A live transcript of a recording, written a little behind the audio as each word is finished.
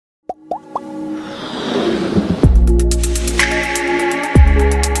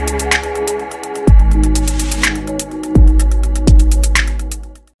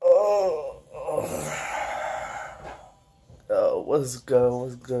good?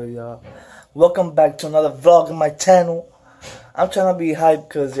 What's good, y'all? Welcome back to another vlog on my channel. I'm trying to be hyped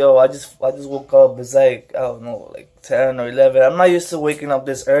because, yo, I just woke up. It's like, I don't know, like 10 or 11. I'm not used to waking up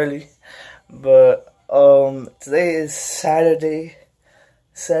this early. But, today is Saturday,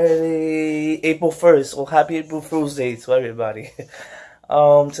 April 1st. Well, happy April Fool's Day to everybody.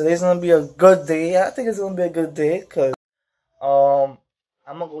 Today's going to be a good day. I think it's going to be a good day because, I'm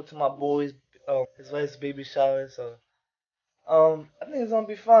going to go to my boy's, his wife's baby shower, so. I think it's gonna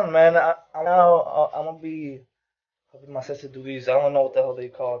be fun, man. I'm gonna be helping my sister do these. I don't know what the hell they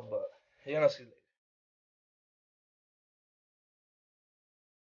called, but you're gonna see later.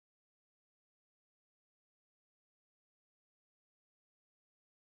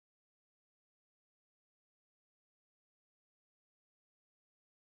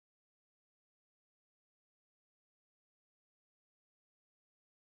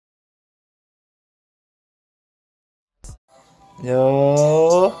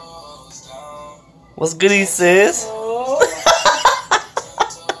 Yo, what's goody, sis?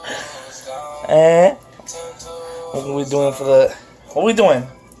 And what are we doing for the? What are we doing?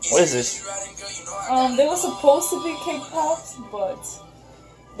 What is this? They were supposed to be cake pops, but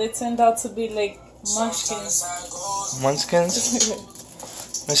they turned out to be like munchkins. Munchkins?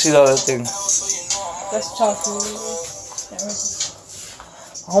 Let me see the other thing. That's chocolate.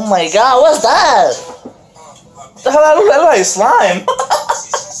 Oh my God, what's that? The hell, I look like slime.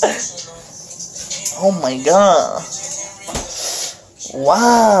 Oh my God.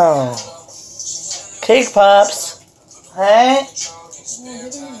 Wow. Cake pops. Hey.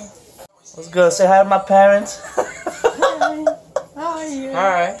 What's good? Say hi to my parents. Hi. How are you?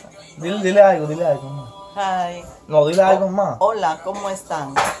 Alright. Dile algo. Hi. No, dile algo más. Hola, ¿cómo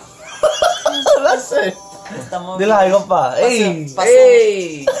están? That's it. Estamos Dile bien. algo pa.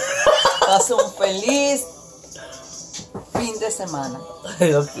 Hey. Pase un feliz fin de semana.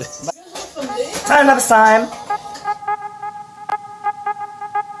 Okay. Time up time.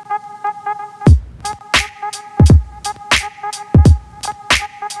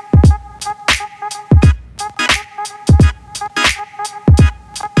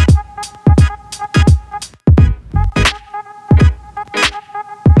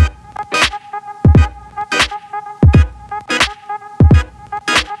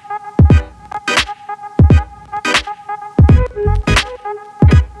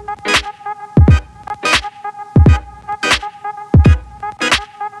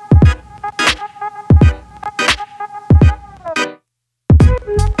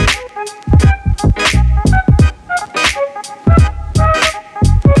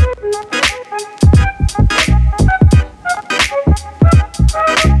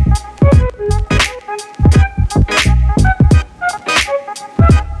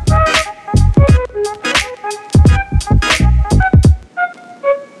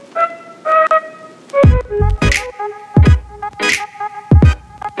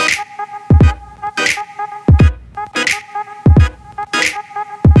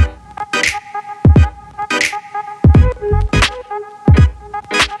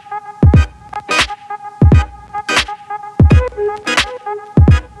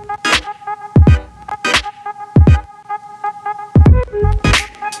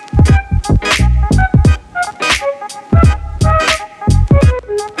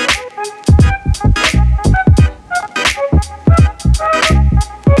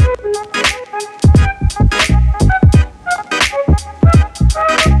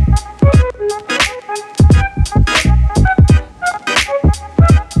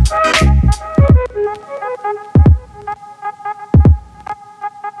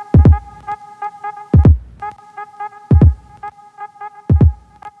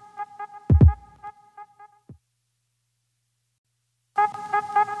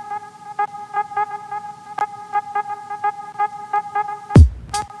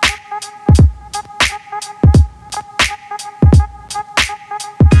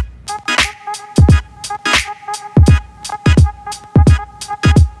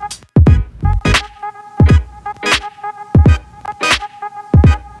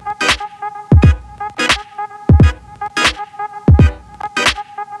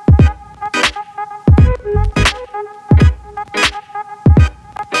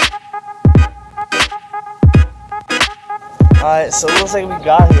 Alright, so it looks like we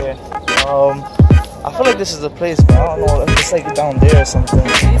got here. I feel like this is the place, but I don't know. It's like down there or something.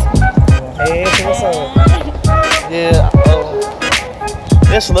 Hey, what's up? Yeah.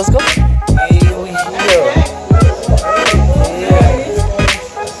 Yeah. So let's go. Hey, we here.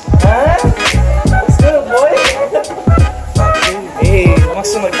 Huh? What's good, boy? Hey, I'm on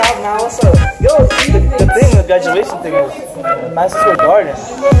the cop now. What's up? Yo, the thing, the graduation thing. Madison Square Garden.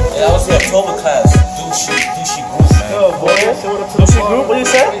 Yeah, that was the October class. Douchey group, man. Oh, boy. Douchey group? What you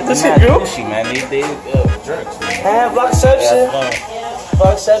say? Douchey group? Douchey, man. They jerks, man. And Blockception.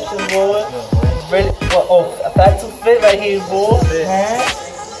 Blockception, boy. Ready? Oh, a fat to fit right here, boy.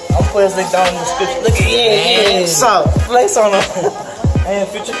 I'll put his link down in the description. Look at yeah. What's up? Flex on him. And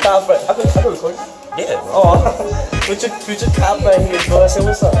Future Cop right. I could record. Yeah. Oh, Future Cop right here, boy. Say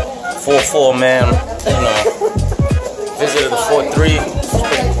what's up? 4-4, man. You know, visited the 4-3.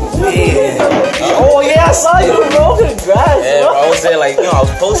 Yeah. Oh yeah, I saw you, bro. Congrats. Yeah, bro, I was there like, you know, I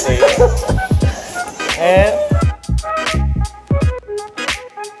was posting. And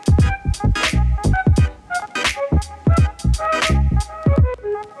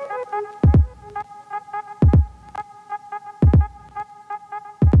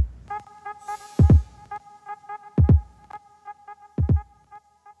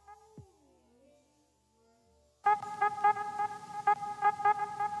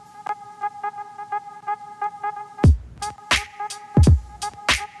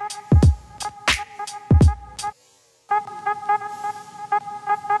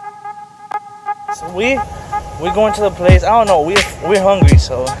so we're going to the place. I don't know. We're hungry,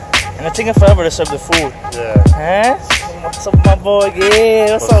 so and it's taking forever to serve the food. Yeah. Huh? What's up, my boy?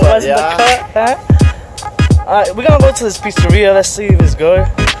 Yeah. What's up? What's the cut? Huh? Alright, we're gonna go to this pizzeria. Let's see if it's good.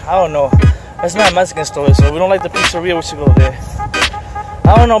 I don't know. It's not a Mexican store, so if we don't like the pizzeria, we should go there.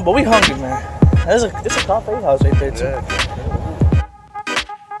 I don't know, but we hungry, man. It's a cafe house right there too.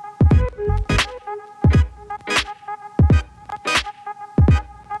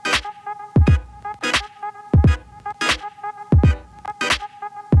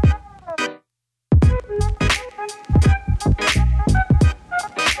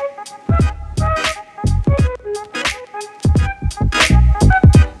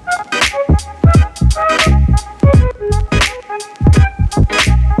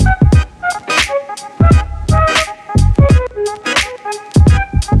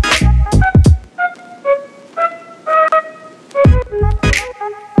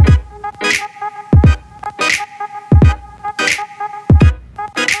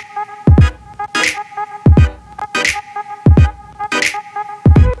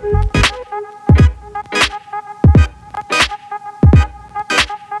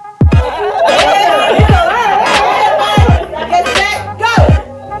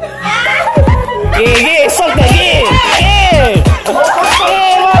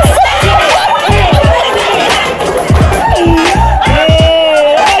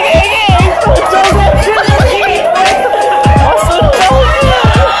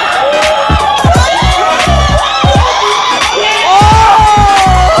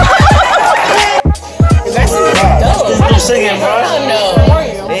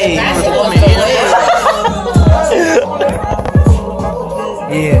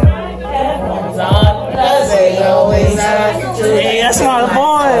 Yeah.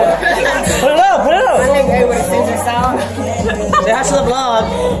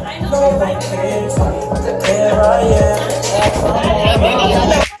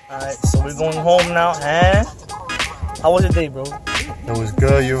 Alright, so we're going home now, and how was your day, bro? It was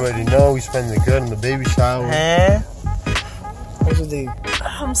good, you already know. We spent it good in the baby shower. And how was your day?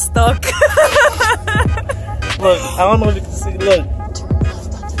 I'm stuck. Look, I don't know if you can see, look.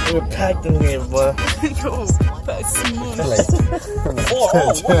 We're packed in here, boy. Yo, that's smooth.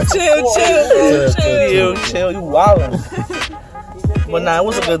 Chill, you wildin'. But nah, it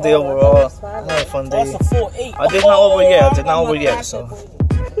was a good day overall. I had a fun day. I did not over yet, so.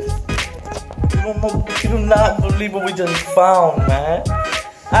 You do not believe what we just found, man.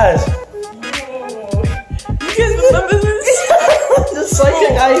 Ash. You guys remember this? The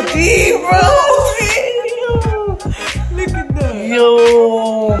psychic ID, bro. Look at that.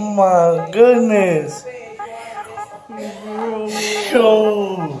 Yo, my goodness.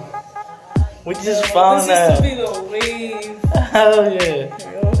 Yo. We just found that. This used to be the wave. Hell yeah.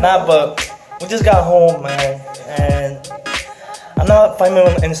 Nah, but we just got home, man. And I'm not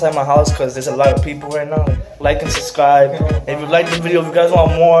filming inside my house because there's a lot of people right now. Like and subscribe. If you like the video, if you guys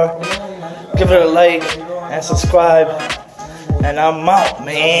want more, give it a like and subscribe. And I'm out,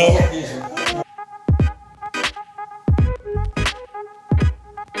 man.